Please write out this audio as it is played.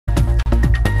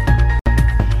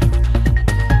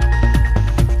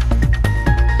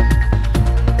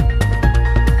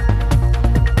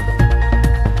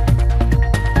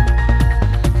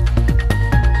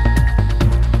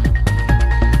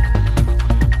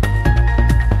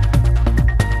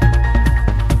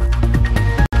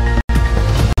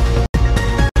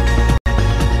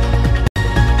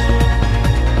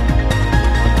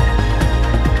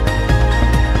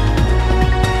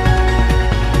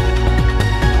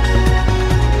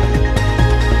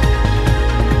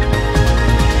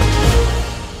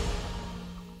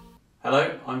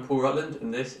Rutland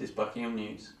and this is Buckingham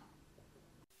News.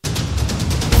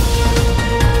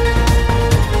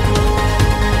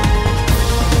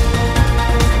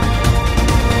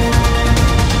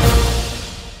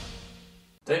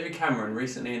 David Cameron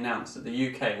recently announced that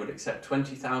the UK would accept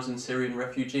 20,000 Syrian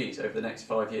refugees over the next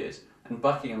 5 years, and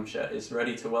Buckinghamshire is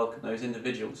ready to welcome those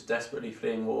individuals desperately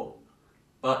fleeing war.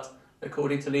 But,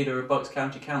 according to leader of Bucks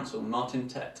County Council, Martin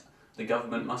Tett, the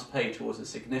government must pay towards the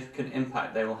significant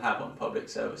impact they will have on public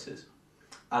services.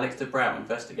 Alex de Brow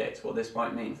investigates what this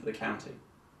might mean for the county.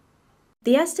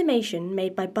 The estimation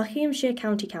made by Buckinghamshire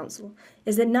County Council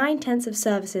is that 9/10 of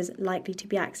services likely to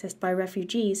be accessed by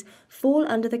refugees fall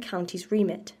under the county's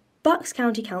remit. Bucks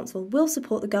County Council will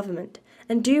support the government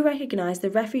and do recognise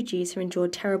the refugees who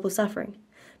endured terrible suffering,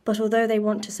 but although they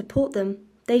want to support them,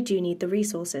 they do need the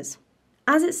resources.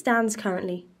 As it stands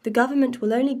currently, the government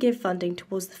will only give funding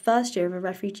towards the first year of a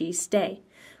refugee's stay,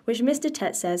 which Mr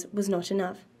Tett says was not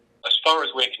enough. As far as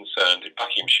we're concerned in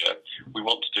Buckinghamshire, we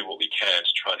want to do what we can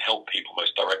to try and help people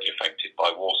most directly affected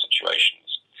by war situations.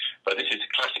 But this is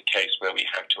a classic case where we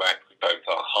have to act with both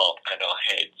our heart and our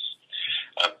heads.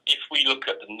 If we look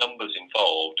at the numbers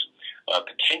involved,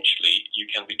 potentially you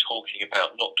can be talking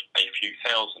about not a few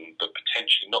thousand, but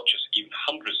potentially not just even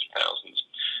hundreds of thousands,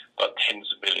 but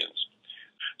tens of millions.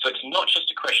 So it's not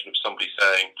just a question of somebody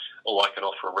saying, oh, I can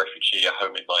offer a refugee a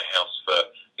home in my house for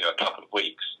a couple of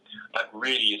weeks. That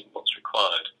really isn't what's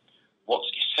required. What's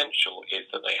essential is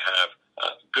that they have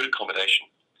good accommodation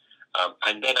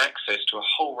and then access to a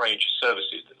whole range of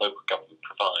services that local government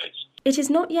provides. It is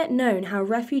not yet known how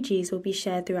refugees will be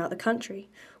shared throughout the country,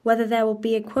 whether there will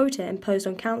be a quota imposed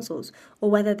on councils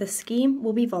or whether the scheme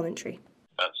will be voluntary.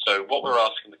 So what we're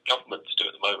asking the government to do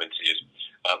at the moment is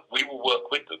we will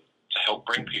work with them to help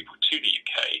bring people to the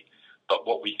UK, but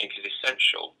what we think is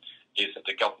essential is that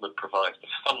the government provides the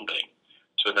funding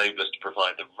to enable us to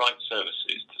provide the right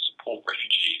services to support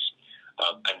refugees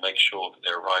and make sure that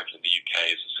their arrival in the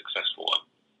UK is a successful one.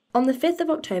 On the 5th of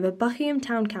October, Buckingham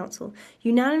Town Council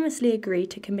unanimously agreed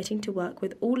to committing to work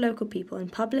with all local people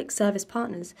and public service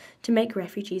partners to make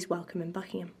refugees welcome in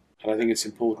Buckingham. And I think it's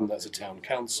important as a town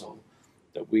council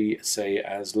that we say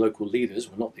as local leaders,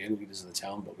 we're not the only leaders of the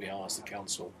town, but we are as the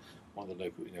council, one of the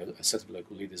local, a set of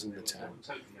local leaders in the town,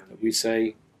 that we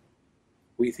say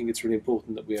we think it's really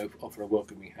important that we offer a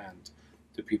welcoming hand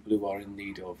to people who are in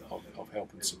need of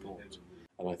help and support.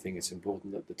 And I think it's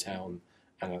important that the town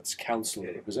and its council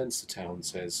that represents the town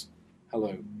says,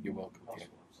 hello, you're welcome here.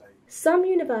 Some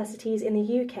universities in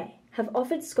the UK have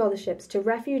offered scholarships to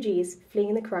refugees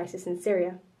fleeing the crisis in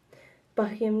Syria.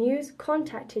 Buckingham News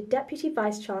contacted Deputy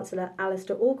Vice-Chancellor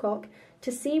Alistair Alcock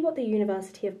to see what the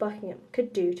University of Buckingham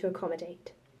could do to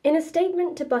accommodate. In a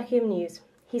statement to Buckingham News,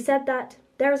 he said that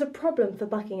there is a problem for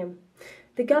Buckingham.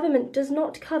 The government does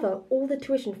not cover all the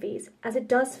tuition fees as it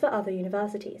does for other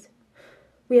universities.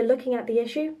 We are looking at the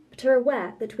issue, but are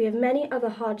aware that we have many other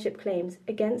hardship claims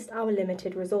against our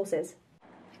limited resources.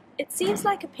 It seems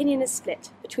like opinion is split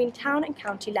between town and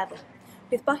county level,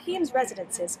 with Buckingham's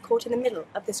residences caught in the middle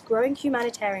of this growing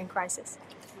humanitarian crisis.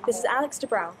 This is Alex de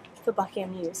Brow for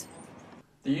Buckingham News.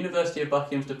 The University of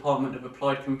Buckingham's Department of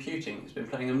Applied Computing has been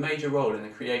playing a major role in the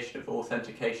creation of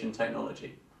authentication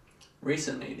technology.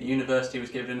 Recently, the university was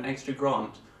given an extra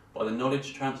grant by the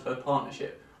Knowledge Transfer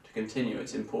Partnership to continue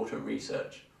its important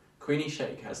research. Queenie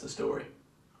Sheikh has the story.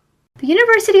 The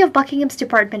University of Buckingham's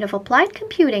Department of Applied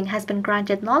Computing has been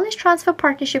granted Knowledge Transfer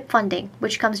Partnership funding,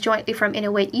 which comes jointly from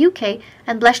Innovate UK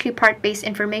and Bletchley Park-based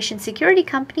information security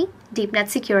company, DeepNet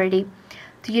Security.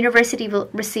 The university will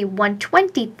receive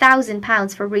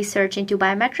 £120,000 for research into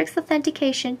biometrics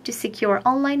authentication to secure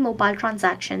online mobile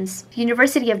transactions. The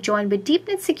university have joined with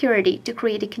DeepNet Security to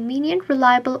create a convenient,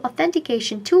 reliable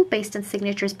authentication tool based on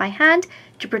signatures by hand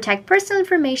to protect personal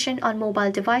information on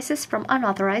mobile devices from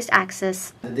unauthorized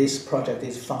access. This project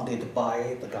is funded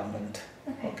by the government,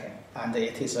 okay, and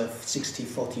it is a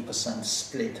 60-40%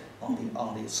 split on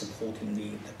the supporting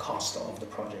the cost of the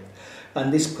project.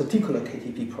 And this particular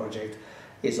KTP project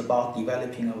is about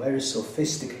developing a very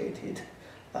sophisticated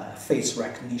face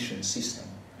recognition system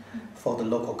for the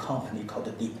local company called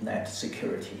the DeepNet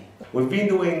Security. We've been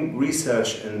doing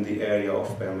research in the area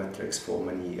of biometrics for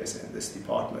many years in this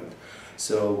department.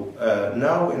 So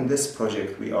now in this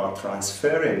project we are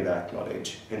transferring that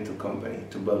knowledge into company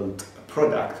to build a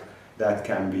product that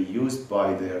can be used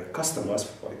by their customers,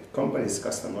 by the company's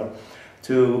customer,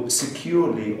 to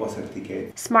securely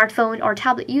authenticate. Smartphone or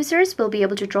tablet users will be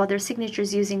able to draw their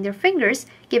signatures using their fingers,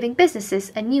 giving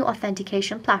businesses a new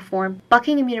authentication platform.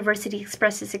 Buckingham University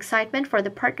expresses excitement for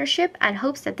the partnership and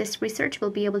hopes that this research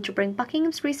will be able to bring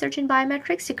Buckingham's research in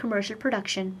biometrics to commercial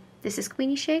production. This is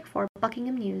Queenie Sheikh for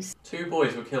Buckingham News. 2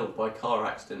 boys were killed by car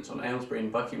accidents on Aylesbury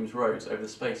and Buckingham's roads over the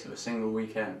space of a single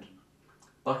weekend.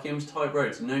 Buckingham's tight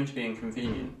roads are known to be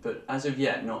inconvenient, but as of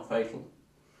yet not fatal.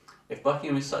 If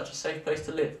Buckingham is such a safe place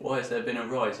to live, why has there been a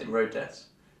rise in road deaths?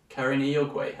 Karina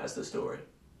Yogwe has the story.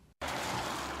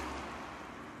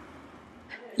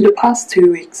 In the past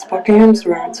 2 weeks, Buckingham's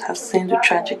roads have seen the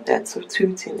tragic deaths of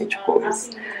 2 teenage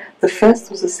boys. The first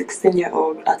was a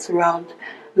 16-year-old at around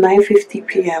 9:50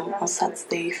 p.m. on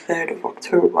Saturday, 3rd of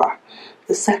October.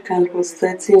 The second was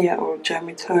 13-year-old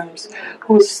Jeremy Holmes,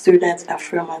 who was a student at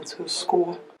Fremantle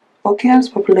School. Buckingham's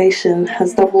population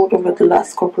has doubled over the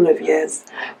last couple of years,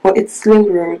 but its slim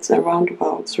roads and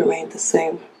roundabouts remain the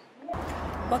same.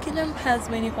 Buckingham has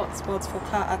many hotspots for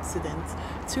car accidents,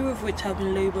 2 of which have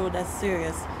been labelled as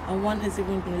serious and 1 has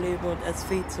even been labelled as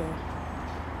fatal.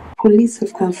 Police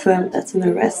have confirmed that an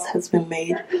arrest has been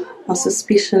made on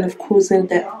suspicion of causing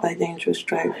death by dangerous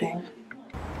driving.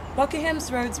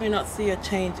 Buckingham's roads may not see a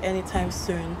change anytime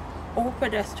soon. All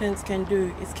pedestrians can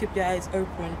do is keep their eyes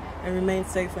open and remain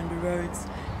safe on the roads.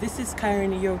 This is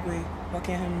Karina Yogwe,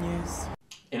 Buckingham News.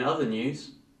 In other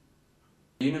news,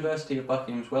 the University of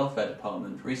Buckingham's Welfare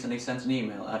Department recently sent an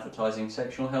email advertising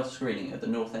sexual health screening at the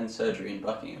North End Surgery in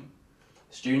Buckingham.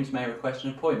 Students may request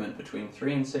an appointment between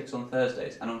 3 and 6 on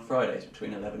Thursdays and on Fridays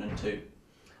between 11 and 2.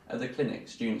 At the clinic,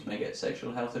 students may get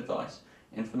sexual health advice,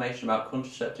 information about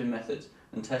contraceptive methods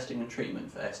and testing and treatment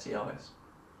for STIs.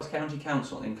 County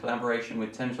Council, in collaboration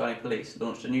with Thames Valley Police,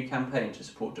 launched a new campaign to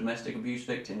support domestic abuse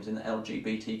victims in the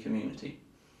LGBT community.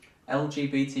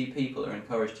 LGBT people are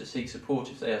encouraged to seek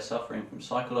support if they are suffering from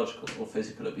psychological or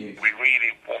physical abuse. We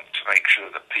really want to make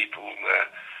sure that people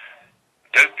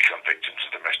don't become victims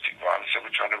of domestic violence, so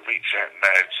we're trying to reach out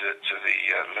now to the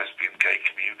lesbian gay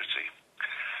community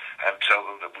and tell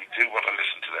them that we do want to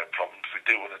listen to their problems, we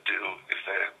do want to deal if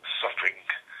they're suffering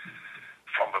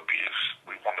from abuse,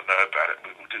 we want to know about it,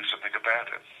 we will do something about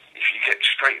it. If you get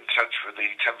straight in touch with the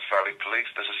Thames Valley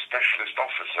Police, there's a specialist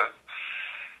officer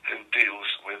who deals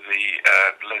with the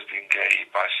lesbian, gay,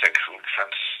 bisexual,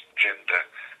 transgender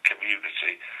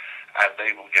community, and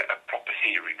they will get a proper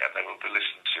hearing and they will be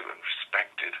listened to and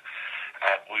respected,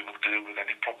 and we will deal with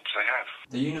any problems they have.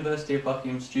 The University of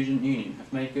Buckingham Student Union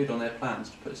have made good on their plans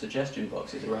to put suggestion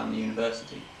boxes around the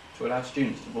university to allow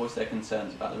students to voice their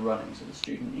concerns about the runnings of the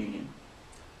student union.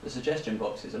 The suggestion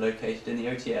boxes are located in the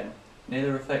OTM, near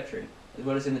the refectory, as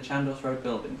well as in the Chandos Road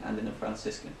building and in the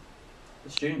Franciscan.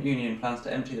 The Student Union plans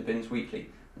to empty the bins weekly,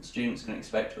 and students can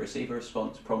expect to receive a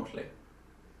response promptly.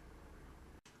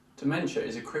 Dementia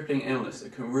is a crippling illness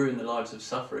that can ruin the lives of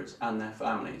sufferers and their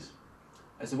families.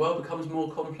 As the world becomes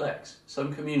more complex,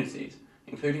 some communities,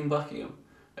 including Buckingham,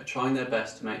 are trying their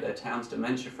best to make their towns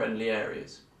dementia-friendly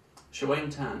areas.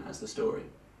 Shawayne Tan has the story.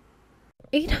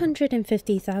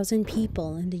 850,000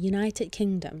 people in the United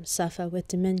Kingdom suffer with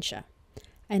dementia,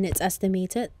 and it's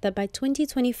estimated that by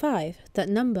 2025 that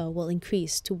number will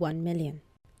increase to 1 million.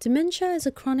 Dementia is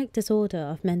a chronic disorder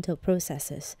of mental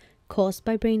processes caused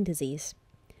by brain disease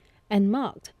and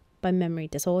marked by memory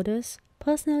disorders,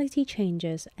 personality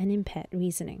changes, and impaired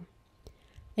reasoning.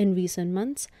 In recent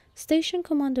months, Station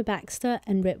Commander Baxter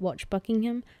and Red Watch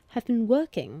Buckingham have been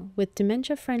working with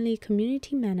dementia-friendly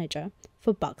community manager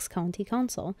for Bucks County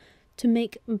Council to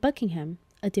make Buckingham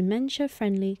a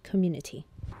dementia-friendly community.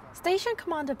 Station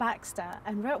Commander Baxter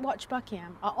and Red Watch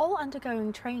Buckingham are all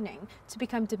undergoing training to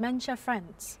become dementia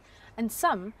friends, and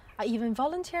some are even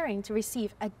volunteering to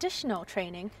receive additional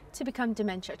training to become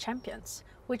dementia champions,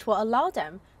 which will allow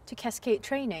them to cascade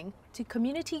training to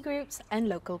community groups and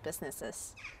local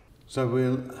businesses. So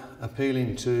we're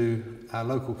appealing to our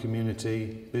local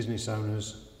community, business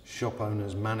owners, shop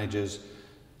owners, managers,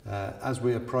 as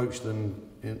we approach them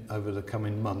over the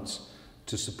coming months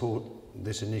to support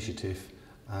this initiative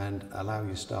and allow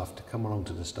your staff to come along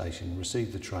to the station,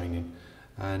 receive the training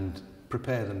and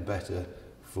prepare them better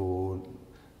for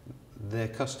their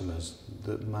customers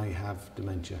that may have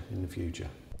dementia in the future.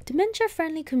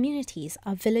 Dementia-friendly communities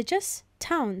are villages,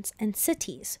 towns, and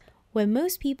cities where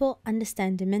most people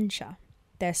understand dementia.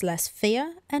 There's less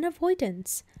fear and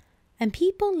avoidance, and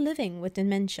people living with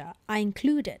dementia are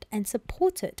included and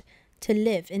supported to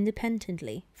live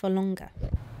independently for longer.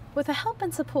 With the help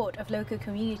and support of local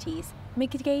communities,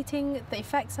 mitigating the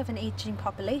effects of an aging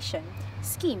population,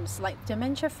 schemes like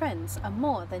Dementia Friends are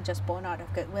more than just born out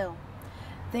of goodwill.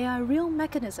 They are a real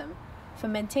mechanism for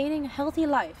maintaining a healthy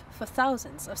life for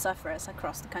thousands of sufferers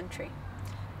across the country.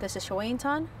 This is Shawayne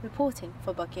Tan reporting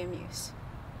for Buckingham News.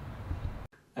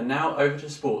 And now over to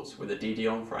sports with Aditi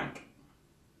Frank.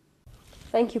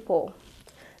 Thank you, Paul.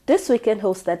 This weekend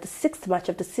hosted the 6th match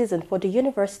of the season for the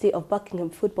University of Buckingham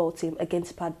football team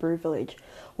against Padbury Village.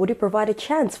 Would it provide a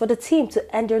chance for the team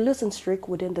to end their losing streak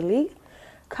within the league?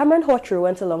 Cameron Hawtrey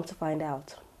went along to find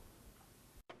out.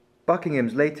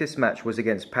 Buckingham's latest match was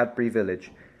against Padbury Village.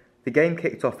 The game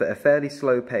kicked off at a fairly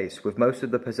slow pace, with most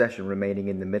of the possession remaining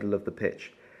in the middle of the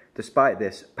pitch. Despite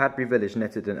this, Padbury Village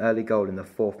netted an early goal in the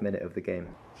 4th minute of the game.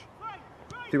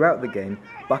 Throughout the game,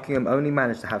 Buckingham only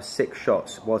managed to have 6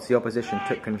 shots, whilst the opposition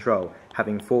took control,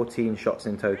 having 14 shots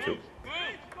in total.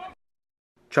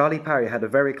 Charlie Parry had a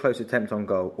very close attempt on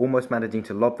goal, almost managing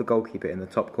to lob the goalkeeper in the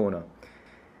top corner.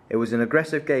 It was an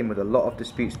aggressive game with a lot of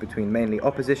disputes between mainly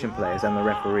opposition players and the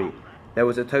referee. There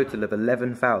was a total of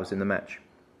 11 fouls in the match.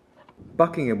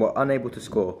 Buckingham were unable to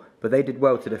score, but they did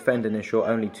well to defend and ensure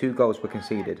only 2 goals were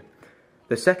conceded.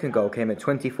 The second goal came at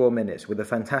 24 minutes with a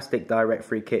fantastic direct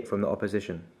free kick from the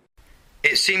opposition.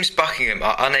 It seems Buckingham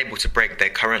are unable to break their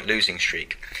current losing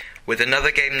streak. With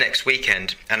another game next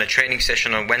weekend and a training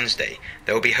session on Wednesday,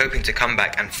 they will be hoping to come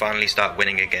back and finally start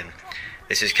winning again.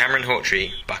 This is Cameron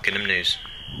Hawtrey, Buckingham News.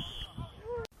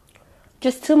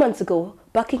 Just 2 months ago,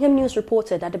 Buckingham News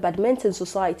reported that the Badminton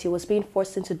Society was being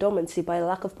forced into dormancy by a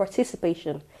lack of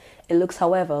participation. It looks,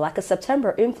 however, like a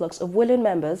September influx of willing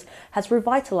members has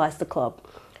revitalised the club.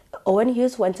 Owen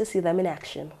Hughes went to see them in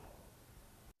action.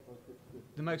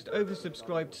 The most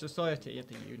oversubscribed society at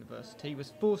the university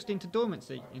was forced into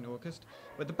dormancy in August,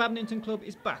 but the badminton club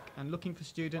is back and looking for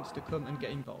students to come and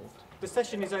get involved. The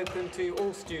session is open to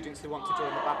all students who want to join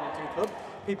the badminton club.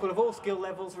 People of all skill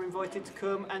levels are invited to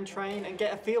come and train and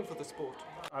get a feel for the sport.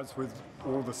 As with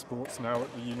all the sports now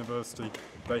at the university,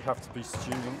 they have to be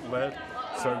student-led,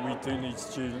 so we do need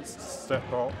students to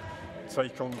step up,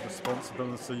 take on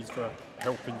responsibilities for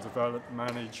helping develop,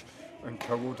 manage and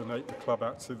coordinate the club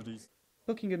activities.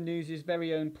 Buckingham News'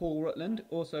 very own Paul Rutland,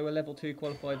 also a Level 2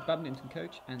 qualified badminton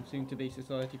coach and soon-to-be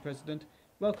society president,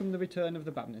 welcomed the return of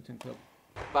the badminton club.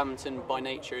 Badminton by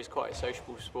nature is quite a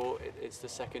sociable sport. It's the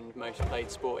second most played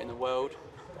sport in the world,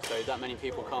 so that many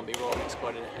people can't be wrong. It's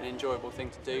quite an enjoyable thing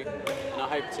to do, and I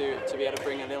hope to be able to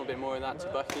bring a little bit more of that to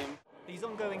Buckingham. These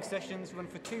ongoing sessions run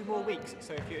for 2 more weeks,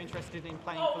 so if you're interested in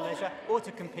playing for leisure or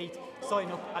to compete,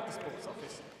 sign up at the sports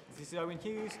office. This is Owen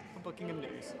Hughes for Buckingham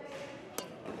News.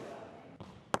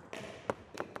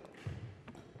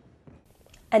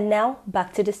 And now,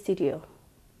 back to the studio.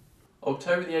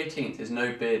 October the 18th is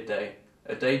No Beard Day,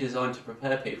 a day designed to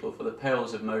prepare people for the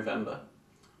perils of Movember.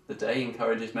 The day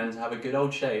encourages men to have a good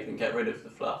old shave and get rid of the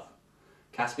fluff.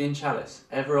 Caspian Chalice,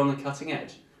 ever on the cutting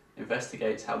edge,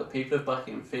 investigates how the people of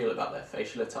Buckingham feel about their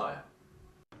facial attire.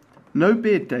 No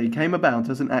Beard Day came about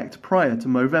as an act prior to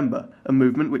Movember, a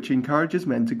movement which encourages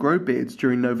men to grow beards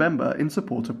during November in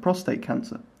support of prostate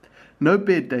cancer. No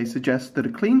Beard Day suggests that a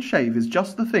clean shave is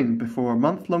just the thing before a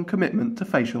month-long commitment to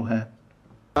facial hair.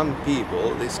 Some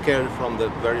people, they're scared from the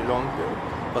very long beard,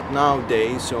 but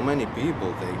nowadays so many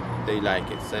people, they like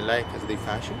it. They like it as the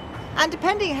fashion. And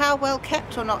depending how well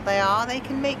kept or not they are, they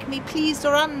can make me pleased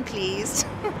or unpleased.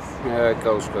 Yeah, it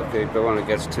goes quickly, but when it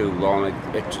gets too long, it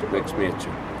makes me itchy.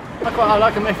 I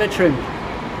like them if they're trimmed.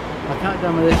 I can't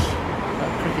go with this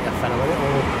cricketer fella with it,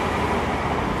 or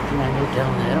man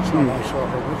down there, that's not my sort of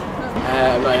business.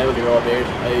 I'm not able to grow a beard.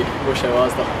 I wish I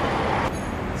was though.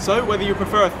 So, whether you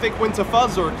prefer a thick winter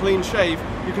fuzz or a clean shave,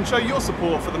 you can show your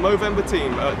support for the Movember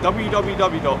team at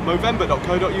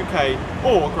www.movember.co.uk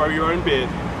or grow your own beard.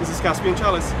 This is Caspian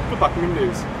Chalice for Buckingham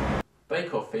News.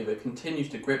 Bake-Off fever continues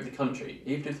to grip the country,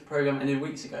 even if the programme ended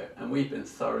weeks ago, and we've been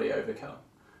thoroughly overcome.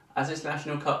 As it's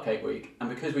National Cupcake Week, and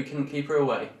because we couldn't keep her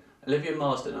away, Olivia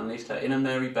Marsden unleashed her inner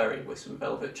Mary Berry with some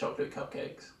velvet chocolate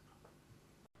cupcakes.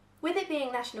 With it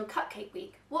being National Cupcake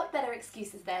Week, what better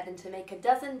excuse is there than to make a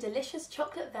dozen delicious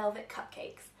chocolate velvet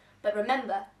cupcakes? But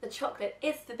remember, the chocolate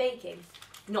is for baking,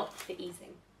 not for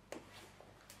eating.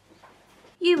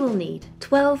 You will need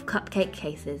 12 cupcake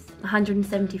cases,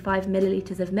 175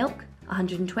 millilitres of milk,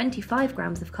 125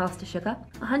 grams of caster sugar,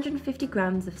 150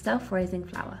 grams of self-raising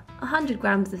flour, 100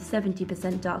 grams of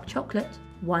 70% dark chocolate,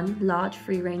 1 large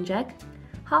free-range egg,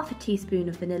 half a teaspoon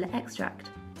of vanilla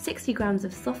extract, 60 grams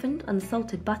of softened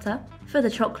unsalted butter. For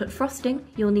the chocolate frosting,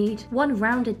 you'll need 1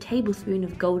 rounded tablespoon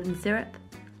of golden syrup,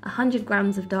 100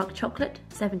 grams of dark chocolate,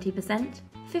 70%,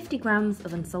 50 grams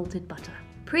of unsalted butter.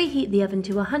 Preheat the oven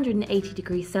to 180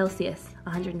 degrees Celsius,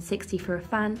 160 for a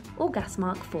fan, or gas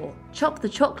mark 4. Chop the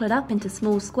chocolate up into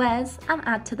small squares and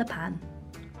add to the pan.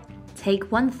 Take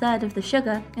 1/3 of the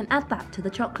sugar and add that to the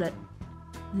chocolate.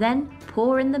 Then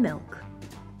pour in the milk.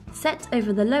 Set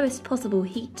over the lowest possible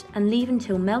heat and leave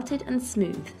until melted and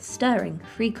smooth, stirring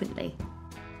frequently.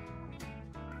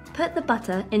 Put the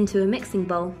butter into a mixing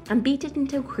bowl and beat it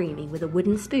until creamy with a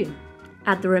wooden spoon.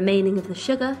 Add the remaining of the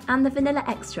sugar and the vanilla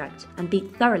extract and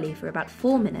beat thoroughly for about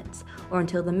 4 minutes or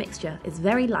until the mixture is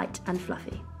very light and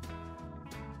fluffy.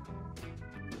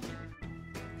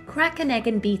 Crack an egg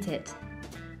and beat it.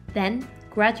 Then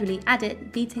gradually add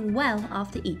it, beating well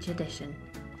after each addition.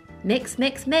 Mix,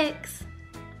 mix, mix!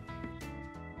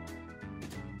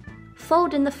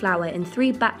 Fold in the flour in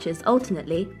 3 batches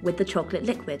alternately with the chocolate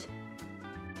liquid.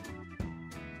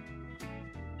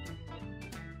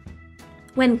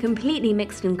 When completely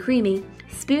mixed and creamy,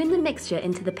 spoon the mixture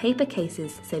into the paper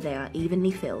cases so they are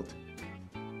evenly filled.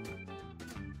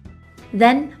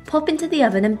 Then pop into the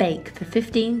oven and bake for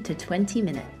 15 to 20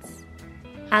 minutes.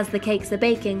 As the cakes are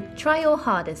baking, try your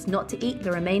hardest not to eat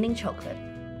the remaining chocolate.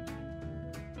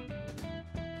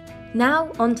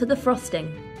 Now onto the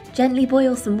frosting. Gently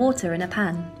boil some water in a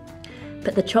pan.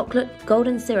 Put the chocolate,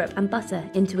 golden syrup and butter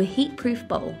into a heat-proof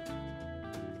bowl.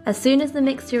 As soon as the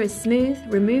mixture is smooth,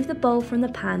 remove the bowl from the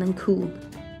pan and cool.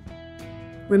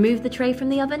 Remove the tray from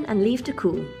the oven and leave to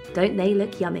cool. Don't they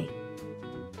look yummy?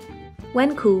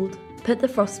 When cooled, put the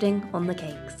frosting on the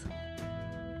cakes.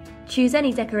 Choose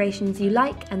any decorations you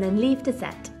like and then leave to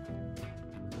set.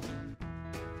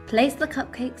 Place the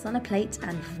cupcakes on a plate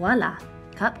and voila!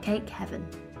 Cupcake heaven.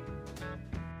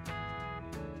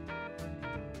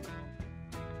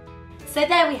 So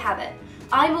there we have it.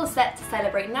 I'm all set to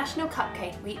celebrate National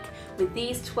Cupcake Week with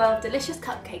these 12 delicious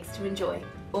cupcakes to enjoy,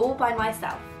 all by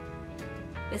myself.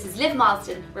 This is Liv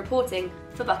Marsden reporting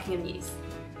for Buckingham News.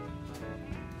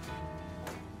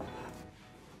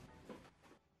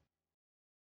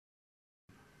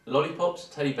 Lollipops,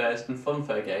 teddy bears and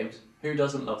funfair games, who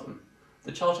doesn't love them?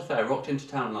 The Charter Fair rocked into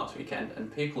town last weekend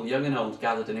and people young and old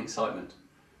gathered in excitement.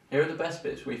 Here are the best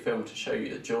bits we filmed to show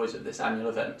you the joys of this annual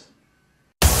event.